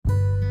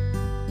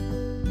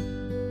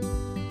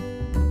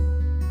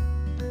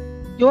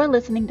You're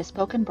listening to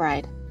Spoken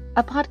Bride,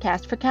 a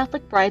podcast for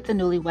Catholic brides and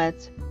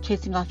newlyweds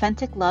chasing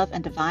authentic love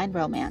and divine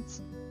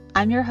romance.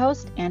 I'm your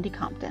host, Andy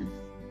Compton.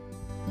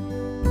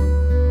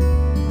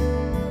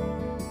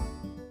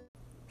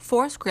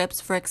 4 scripts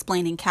for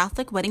explaining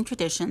Catholic wedding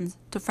traditions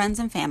to friends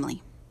and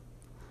family.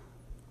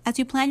 As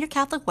you plan your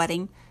Catholic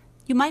wedding,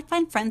 you might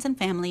find friends and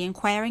family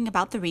inquiring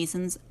about the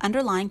reasons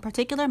underlying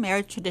particular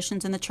marriage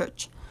traditions in the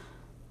church.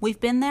 We've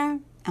been there,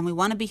 and we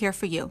want to be here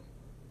for you.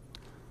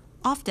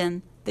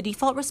 Often, the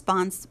default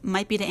response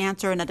might be to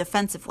answer in a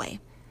defensive way.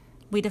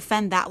 We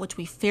defend that which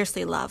we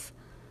fiercely love,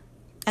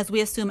 as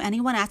we assume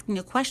anyone asking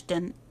a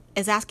question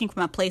is asking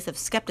from a place of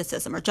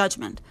skepticism or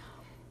judgment.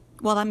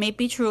 While that may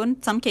be true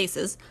in some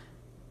cases,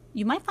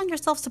 you might find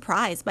yourself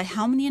surprised by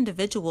how many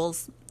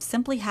individuals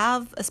simply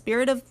have a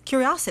spirit of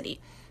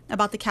curiosity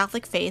about the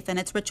Catholic faith and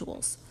its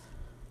rituals.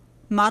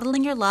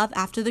 Modeling your love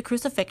after the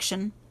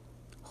crucifixion,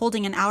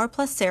 holding an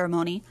hour-plus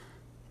ceremony,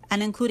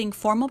 and including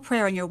formal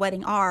prayer in your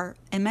wedding are,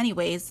 in many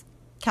ways,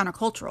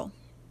 countercultural.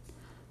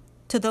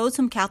 To those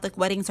whom Catholic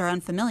weddings are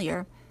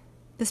unfamiliar,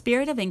 the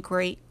spirit of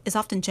inquiry is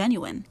often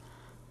genuine.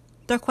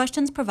 Their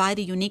questions provide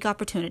a unique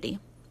opportunity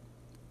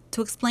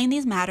to explain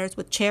these matters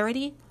with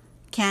charity,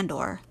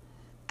 candor,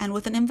 and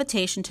with an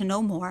invitation to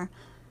know more,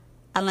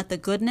 and let the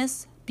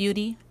goodness,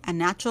 beauty, and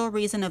natural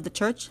reason of the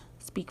Church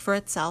speak for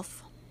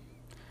itself.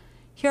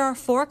 Here are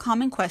 4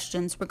 common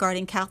questions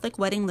regarding Catholic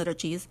wedding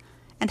liturgies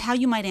and how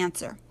you might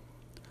answer.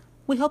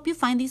 We hope you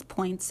find these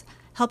points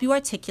help you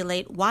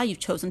articulate why you've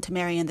chosen to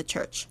marry in the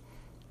Church,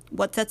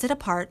 what sets it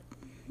apart,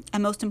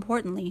 and most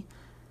importantly,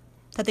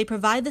 that they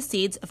provide the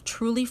seeds of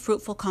truly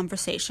fruitful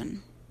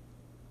conversation.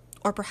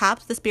 Or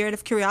perhaps the spirit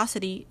of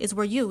curiosity is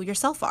where you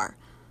yourself are.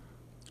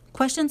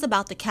 Questions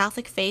about the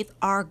Catholic faith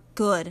are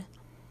good,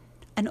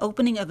 an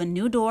opening of a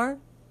new door,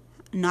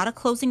 not a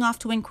closing off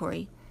to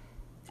inquiry,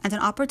 and an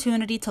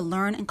opportunity to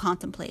learn and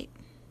contemplate.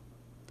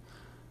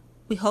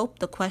 We hope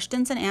the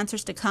questions and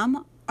answers to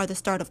come are the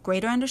start of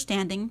greater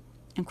understanding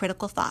and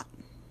critical thought.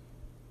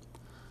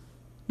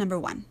 Number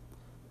 1.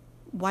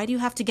 Why do you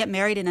have to get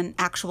married in an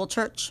actual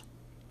church?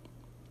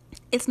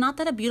 It's not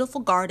that a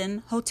beautiful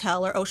garden,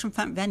 hotel, or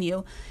oceanfront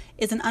venue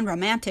is an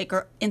unromantic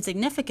or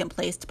insignificant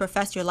place to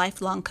profess your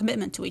lifelong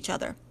commitment to each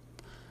other.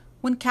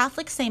 When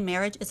Catholics say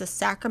marriage is a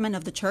sacrament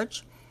of the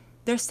Church,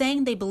 they're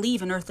saying they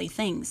believe in earthly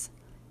things.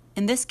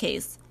 In this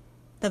case,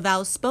 the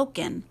vows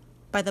spoken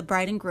by the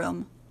bride and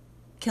groom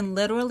can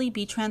literally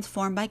be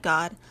transformed by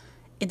God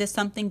into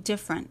something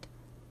different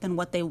than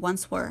what they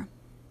once were.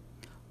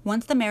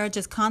 Once the marriage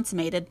is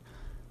consummated,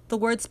 the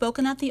words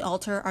spoken at the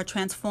altar are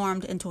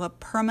transformed into a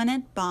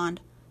permanent bond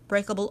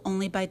breakable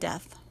only by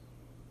death.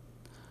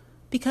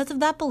 Because of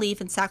that belief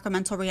in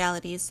sacramental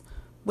realities,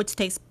 which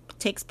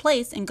takes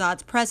place in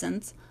God's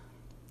presence,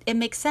 it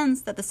makes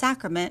sense that the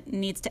sacrament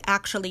needs to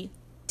actually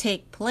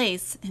take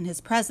place in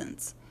His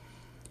presence.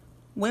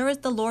 Where is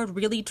the Lord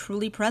really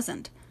truly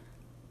present?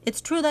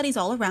 It's true that He's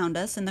all around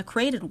us in the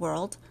created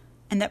world,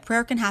 and that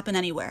prayer can happen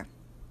anywhere.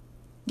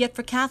 Yet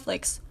for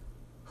Catholics,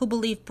 who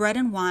believe bread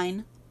and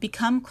wine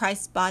become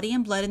Christ's body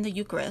and blood in the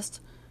Eucharist,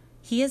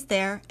 He is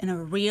there in a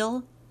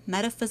real,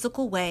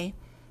 metaphysical way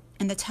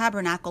in the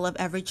tabernacle of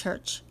every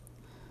church.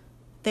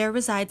 There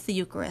resides the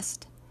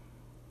Eucharist,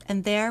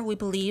 and there, we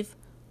believe,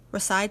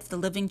 resides the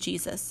living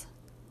Jesus.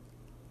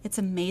 It's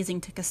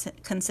amazing to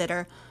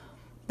consider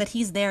that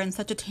He's there in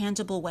such a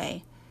tangible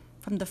way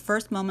from the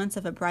first moments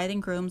of a bride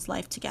and groom's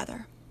life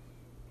together.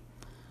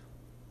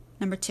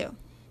 Number 2.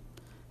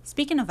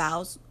 Speaking of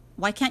vows,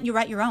 why can't you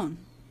write your own?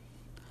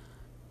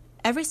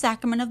 Every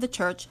sacrament of the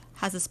Church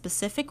has a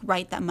specific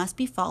rite that must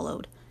be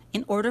followed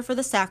in order for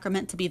the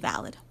sacrament to be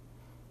valid.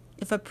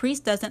 If a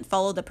priest doesn't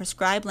follow the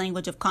prescribed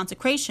language of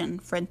consecration,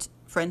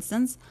 for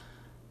instance,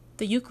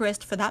 the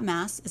Eucharist for that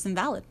Mass is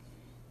invalid.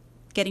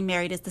 Getting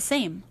married is the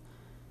same.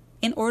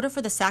 In order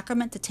for the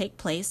sacrament to take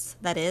place,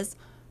 that is,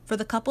 for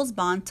the couple's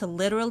bond to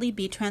literally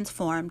be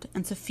transformed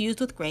and suffused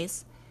with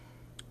grace,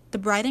 the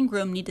bride and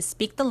groom need to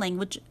speak the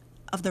language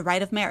of the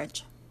rite of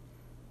marriage.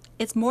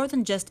 It's more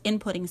than just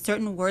inputting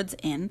certain words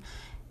in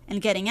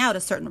and getting out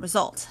a certain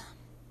result.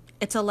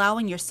 It's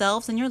allowing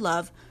yourselves and your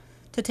love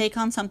to take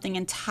on something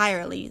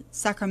entirely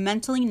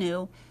sacramentally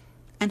new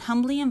and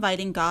humbly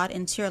inviting God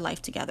into your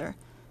life together,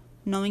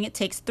 knowing it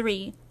takes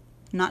 3,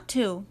 not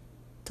 2,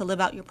 to live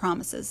out your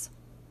promises.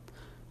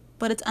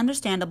 But it's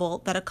understandable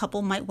that a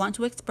couple might want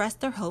to express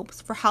their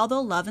hopes for how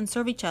they'll love and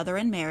serve each other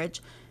in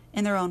marriage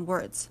in their own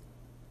words.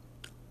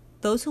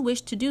 Those who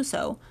wish to do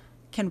so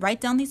can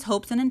write down these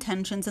hopes and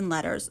intentions in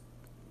letters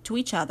to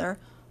each other,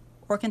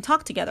 or can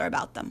talk together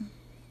about them.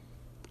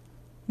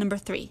 Number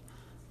 3.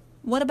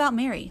 What about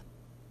Mary?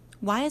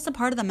 Why is a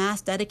part of the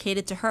Mass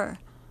dedicated to her?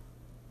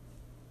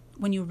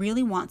 When you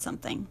really want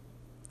something,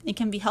 it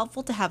can be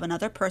helpful to have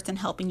another person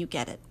helping you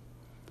get it.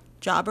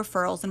 Job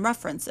referrals and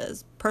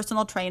references,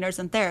 personal trainers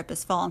and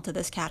therapists fall into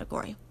this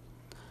category.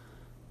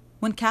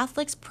 When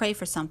Catholics pray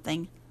for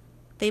something,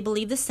 they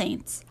believe the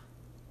saints,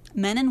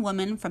 men and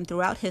women from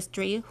throughout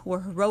history who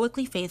were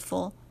heroically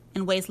faithful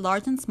in ways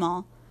large and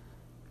small,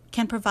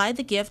 can provide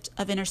the gift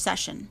of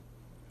intercession,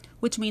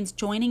 which means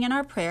joining in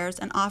our prayers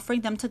and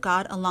offering them to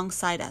God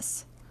alongside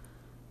us.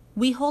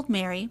 We hold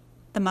Mary,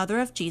 the mother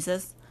of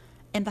Jesus,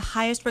 in the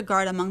highest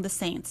regard among the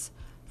saints,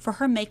 for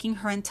her making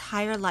her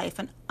entire life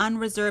an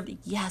unreserved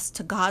yes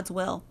to God's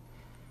will.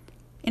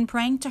 In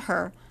praying to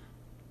her,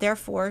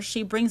 therefore,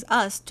 she brings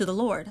us to the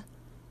Lord.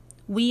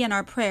 We in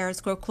our prayers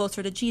grow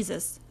closer to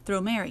Jesus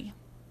through Mary.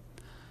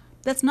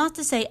 That's not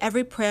to say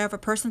every prayer of a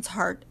person's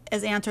heart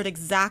is answered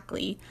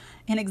exactly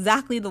in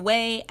exactly the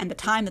way and the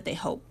time that they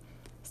hope,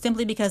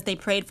 simply because they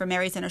prayed for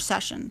Mary's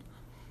intercession,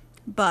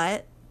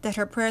 but that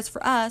her prayers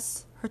for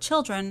us, her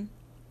children,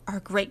 are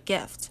a great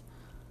gift.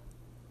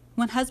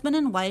 When husband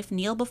and wife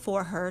kneel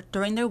before her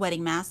during their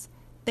wedding mass,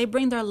 they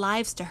bring their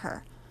lives to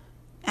her,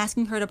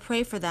 asking her to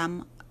pray for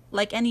them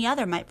like any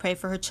other might pray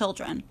for her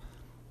children,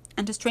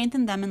 and to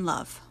strengthen them in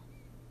love.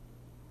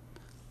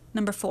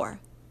 Number 4,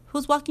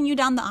 who's walking you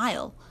down the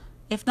aisle?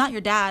 If not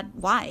your dad,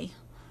 why?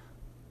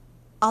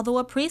 Although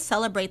a priest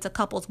celebrates a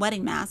couple's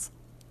wedding mass,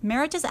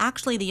 marriage is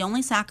actually the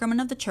only sacrament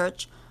of the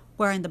church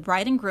wherein the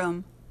bride and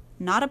groom,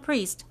 not a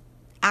priest,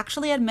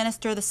 actually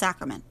administer the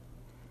sacrament.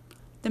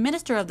 The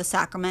minister of the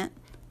sacrament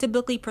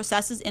typically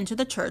processes into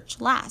the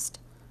church last,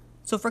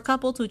 so for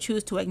couples who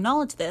choose to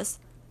acknowledge this,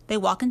 they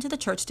walk into the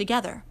church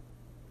together.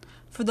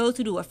 For those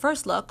who do a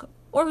first look,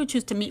 or who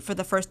choose to meet for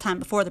the first time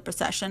before the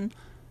procession,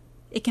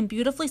 it can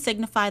beautifully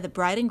signify the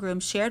bride and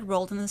groom's shared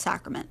role in the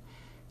sacrament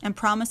and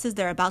promises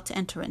they're about to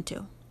enter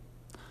into.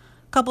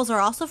 Couples are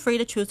also free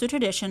to choose the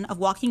tradition of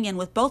walking in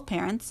with both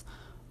parents,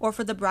 or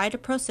for the bride to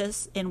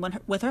process in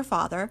with her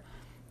father,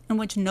 in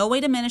which no way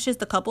diminishes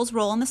the couple's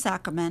role in the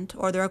sacrament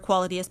or their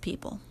equality as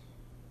people.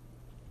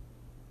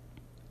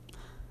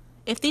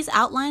 If these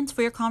outlines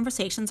for your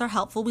conversations are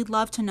helpful, we'd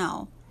love to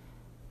know.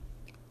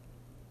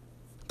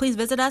 Please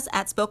visit us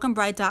at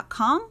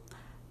spokenbride.com,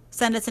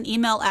 send us an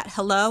email at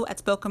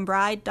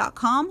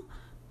hello@spokenbride.com,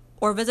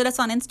 or visit us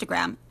on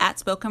Instagram at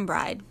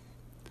spokenbride.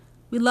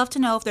 We'd love to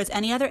know if there's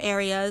any other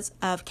areas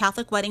of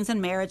Catholic weddings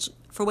and marriage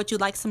for which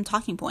you'd like some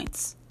talking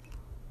points.